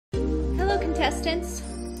contestants.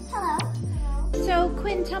 Hello. So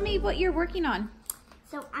Quinn, tell me what you're working on.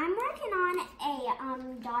 So I'm working on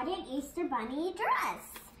a dotted Easter bunny dress.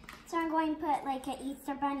 So I'm going to put like an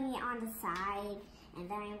Easter bunny on the side, and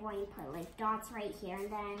then I'm going to put like dots right here,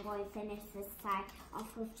 and then I'm going to finish this side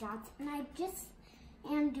off with dots. And I just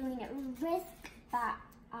am doing a risk, but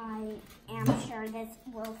I am sure this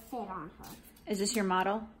will fit on her. Is this your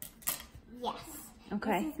model? Yes.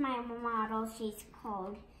 Okay. This is my model. She's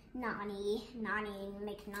called Nani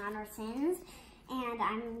McNonnersons, and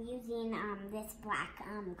I'm using this black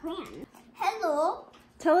crayon. Hello.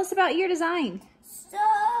 Tell us about your design. So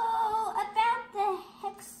about the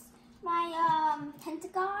hex, my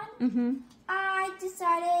pentagon. I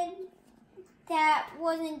decided that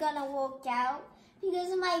wasn't gonna work out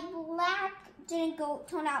because my black didn't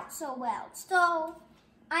turn out so well. So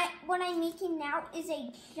what I'm making now is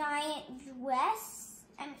a giant dress,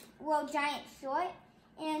 giant short,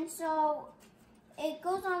 and so it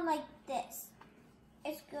goes on like this.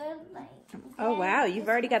 It's good, like. Oh wow, you've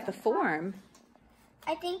already got the form.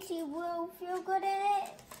 I think she will feel good in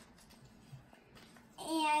it,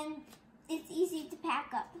 and it's easy to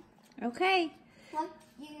pack up. Okay. Look,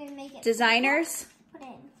 you can make it. Designers, Put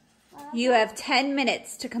in. you have 10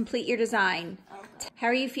 minutes to complete your design. Okay. How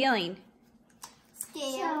are you feeling?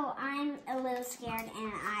 Scared. So I'm a little scared,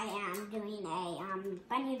 and I am doing a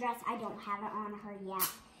bunny dress. I don't have it on her yet,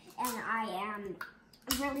 and I am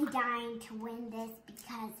really dying to win this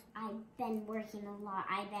because I've been working a lot.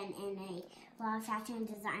 I've been in a lot of fashion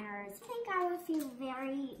designers. I think I would feel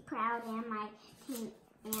very proud, and my team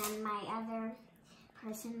and my other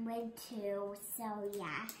person would too. So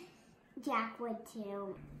yeah, Jack would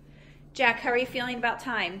too. Jack, how are you feeling about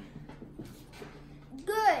time?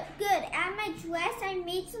 Good, good. At my dress, I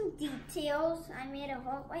made some details. I made a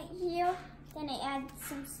heart right here. Then I added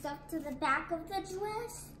some stuff to the back of the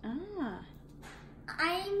dress. Ah.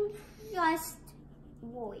 I'm just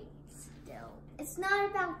worried still. It's not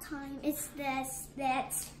about time. It's this,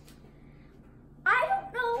 that. I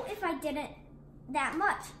don't know if I did it that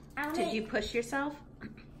much. Did you push yourself?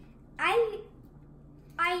 I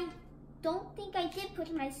don't think I did push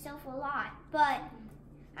myself a lot, but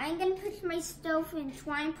I'm gonna push myself and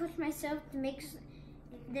try and push myself to make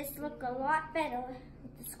this look a lot better with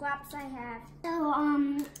the scraps I have. So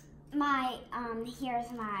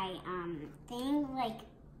here's my thing. Like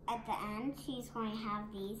at the end, she's going to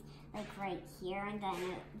have these like right here, and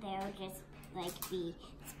then they'll just like be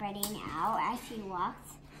spreading out as she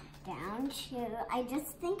walks down. I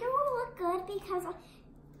just think it will look good because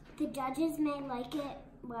the judges may like it.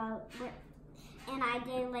 Well, and I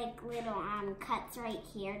did like little cuts right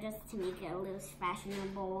here just to make it a little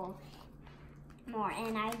fashionable more.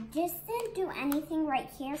 And I just didn't do anything right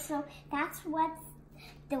here, so that's what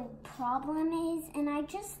the problem is. And I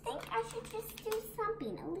just think I should just do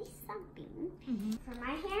something, at least something. For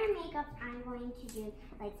my hair and makeup, I'm going to do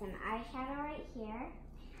like some eyeshadow right here.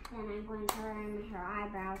 Then I'm going to run her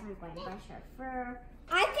eyebrows. I'm going to brush her fur.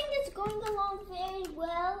 I think it's going along very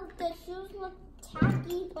well. The shoes look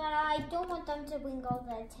tacky, but I don't want them to bring all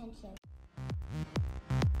the attention.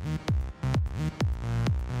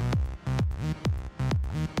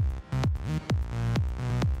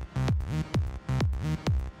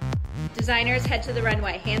 Designers, head to the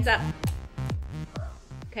runway. Hands up.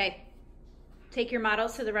 Okay. Take your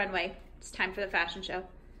models to the runway. It's time for the fashion show.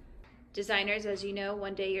 Designers, as you know,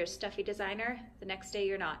 one day you're a stuffy designer, the next day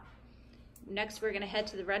you're not. Next, we're going to head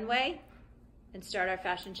to the runway and start our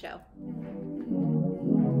fashion show.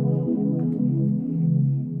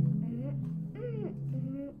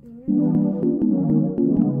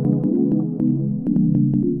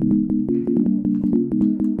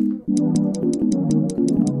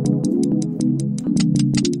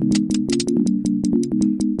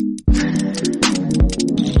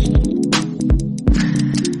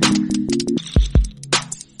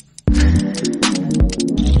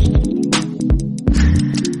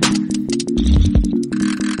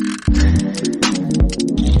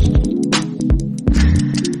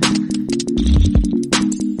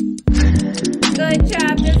 Good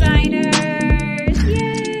job, designers!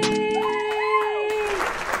 Yay!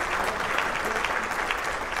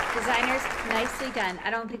 Designers, nicely done. I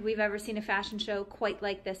don't think we've ever seen a fashion show quite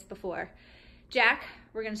like this before. Jack,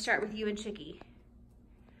 we're going to start with you and Chicky.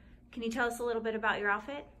 Can you tell us a little bit about your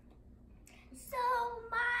outfit? So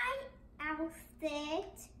my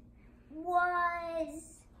outfit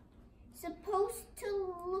was supposed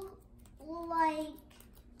to look like,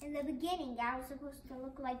 in the beginning, I was supposed to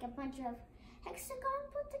look like a bunch of hexagon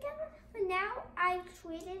put together, but now I've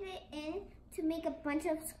traded it in. it in to make a bunch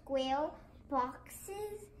of square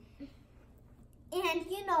boxes. And I think it's going to look like a bunch of hexagons put together, but now I've traded it in to make a bunch of square boxes. And I think it's going to look like a bunch of hexagons put together, but now I've traded it in to make a bunch of square boxes. And I think it's going to look like a bunch of hexagons put together, but now I've traded it in to make a bunch of square boxes. And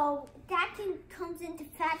you know, that comes into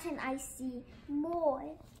fashion. I see more,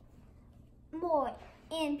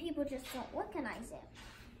 and people just don't recognize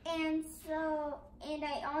it. And so, and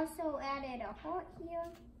I also added a heart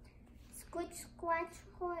here, squitch, scratch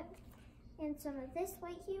heart, and some of this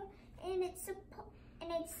right here. And it's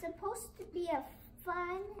supposed to be a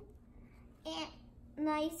fun and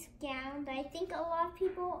nice gown that I think a lot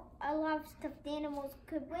of stuffed animals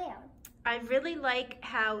could wear. I really like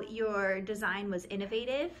how your design was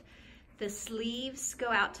innovative. The sleeves go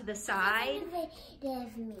out to the side.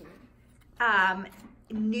 Innovative me.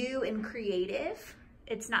 New and creative.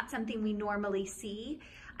 It's not something we normally see.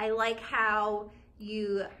 I like how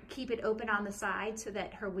you keep it open on the side so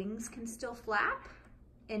that her wings can still flap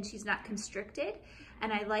and she's not constricted.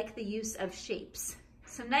 And I like the use of shapes.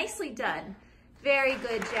 So nicely done. Very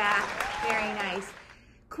good, Jack. Very nice.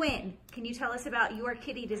 Quinn, can you tell us about your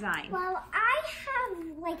kitty design? Well, I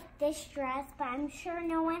have like this dress, but I'm sure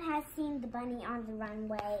no one has seen the bunny on the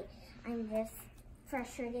runway. I'm just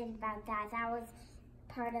frustrated about that. That was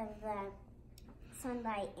part of the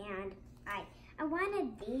sunlight, and I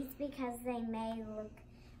wanted these because they may look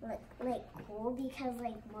like cool, because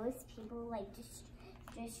like most people like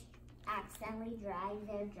just accidentally drag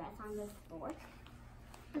their dress on the floor.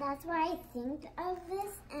 That's why I think of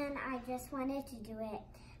this, and I just wanted to do it.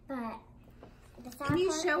 But the can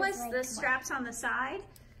you show us the straps on the side?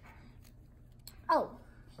 Oh,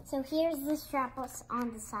 so here's the straps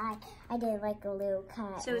on the side. I did like a little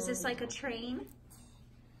cut. So is this like a train?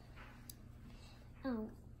 Oh,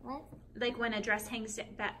 what? Like when a dress hangs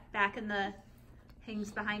back in the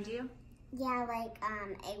hangs behind you? Yeah, like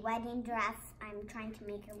a wedding dress. I'm trying to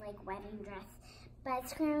make it like wedding dress, but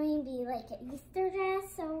it's going to be like an Easter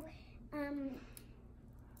dress. So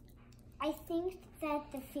I think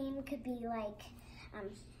that the theme could be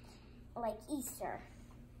like Easter.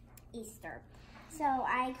 So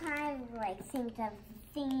I kind of like think of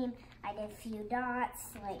the theme. I did a few dots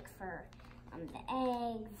like for the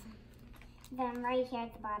eggs. Then right here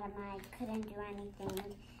at the bottom I couldn't do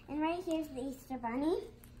anything. And right here's the Easter bunny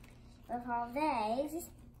with all the eggs.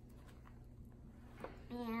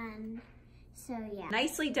 And so yeah.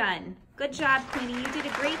 Nicely done. Good job, Queenie. You did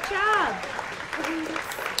a great job.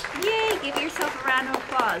 Yay, give yourself a round of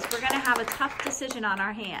applause. We're gonna have a tough decision on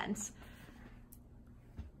our hands.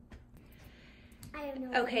 I have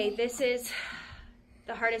no Okay, idea. this is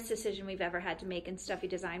the hardest decision we've ever had to make in Stuffy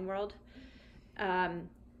Design World.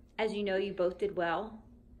 As you know, you both did well.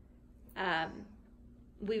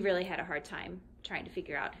 We really had a hard time trying to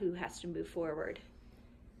figure out who has to move forward.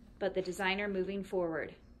 But the designer moving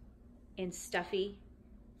forward in Stuffy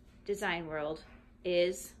Design World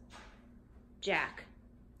is Jack.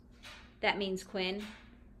 That means, Quinn,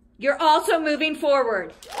 you're also moving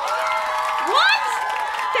forward. What?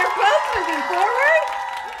 They're both moving forward?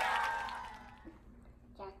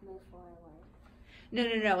 Jack, move forward.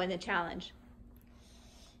 No, in the challenge.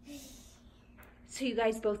 So you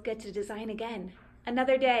guys both get to design again.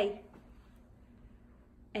 Another day.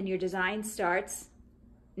 And your design starts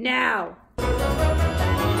now.